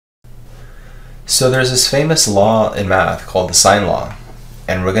So there's this famous law in math called the sine law,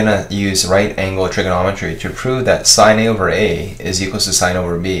 and we're going to use right angle trigonometry to prove that sine A over A is equals to sine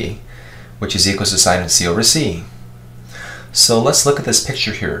over B, which is equals to sine of C over C. So let's look at this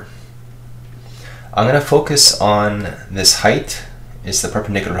picture here. I'm going to focus on this height. It's the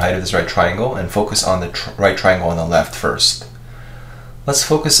perpendicular height of this right triangle, and focus on the right triangle on the left first. Let's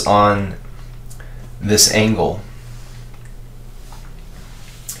focus on this angle,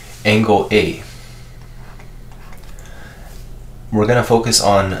 angle A. We're going to focus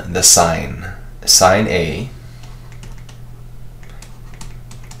on the sine. Sine A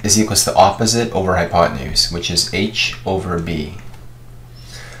is equals to opposite over hypotenuse, which is h over b.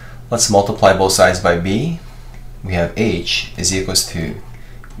 Let's multiply both sides by b. We have h is equals to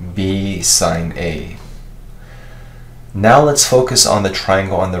b sine A. Now let's focus on the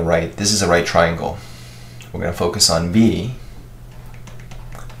triangle on the right. This is a right triangle. We're going to focus on b.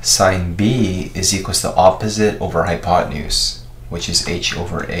 Sine b is equals to opposite over hypotenuse, which is h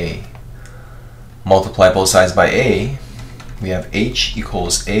over a. Multiply both sides by a. We have h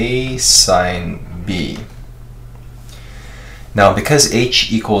equals a sine b. Now because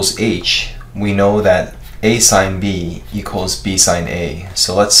h equals h, we know that a sine b equals b sine a.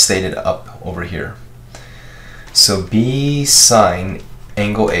 So let's state it up over here. So b sine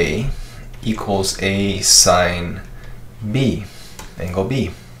angle A equals a sine b, angle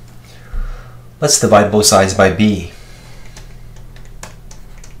B. Let's divide both sides by b.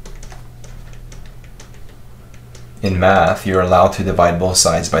 In math, you're allowed to divide both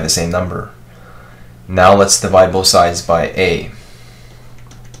sides by the same number. Now let's divide both sides by a.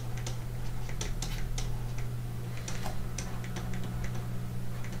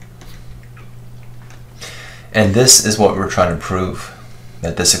 And this is what we're trying to prove,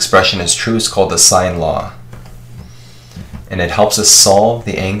 that this expression is true. It's called the sine law. And it helps us solve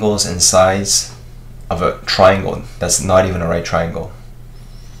the angles and sides of a triangle that's not even a right triangle.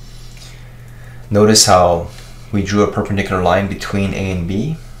 Notice how we drew a perpendicular line between A and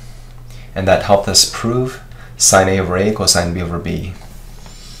B, and that helped us prove sine A over A equals sine B over B.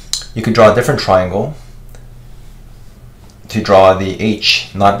 You could draw a different triangle to draw the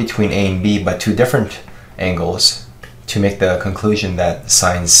H, not between A and B, but two different angles, to make the conclusion that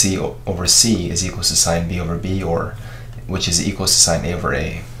sine C over C is equals to sine B over B, or which is equals to sine A over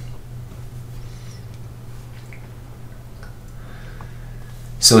A.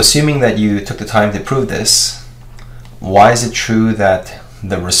 So assuming that you took the time to prove this, why is it true that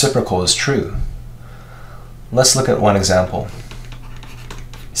the reciprocal is true? Let's look at one example.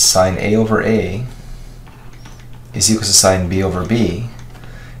 Sine A over A is equals to sine B over B.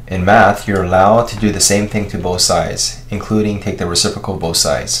 In math, you're allowed to do the same thing to both sides, including take the reciprocal of both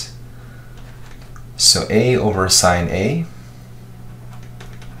sides. So A over sine A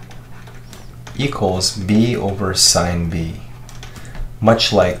equals B over sine B.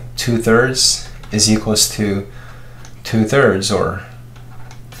 Much like 2/3 is equals to 2/3, or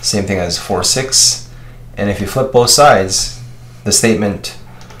same thing as 4/6. And if you flip both sides, the statement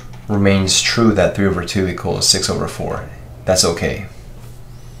remains true that 3 over 2 equals 6 over 4. That's okay.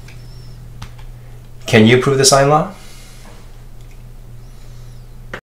 Can you prove the sine law?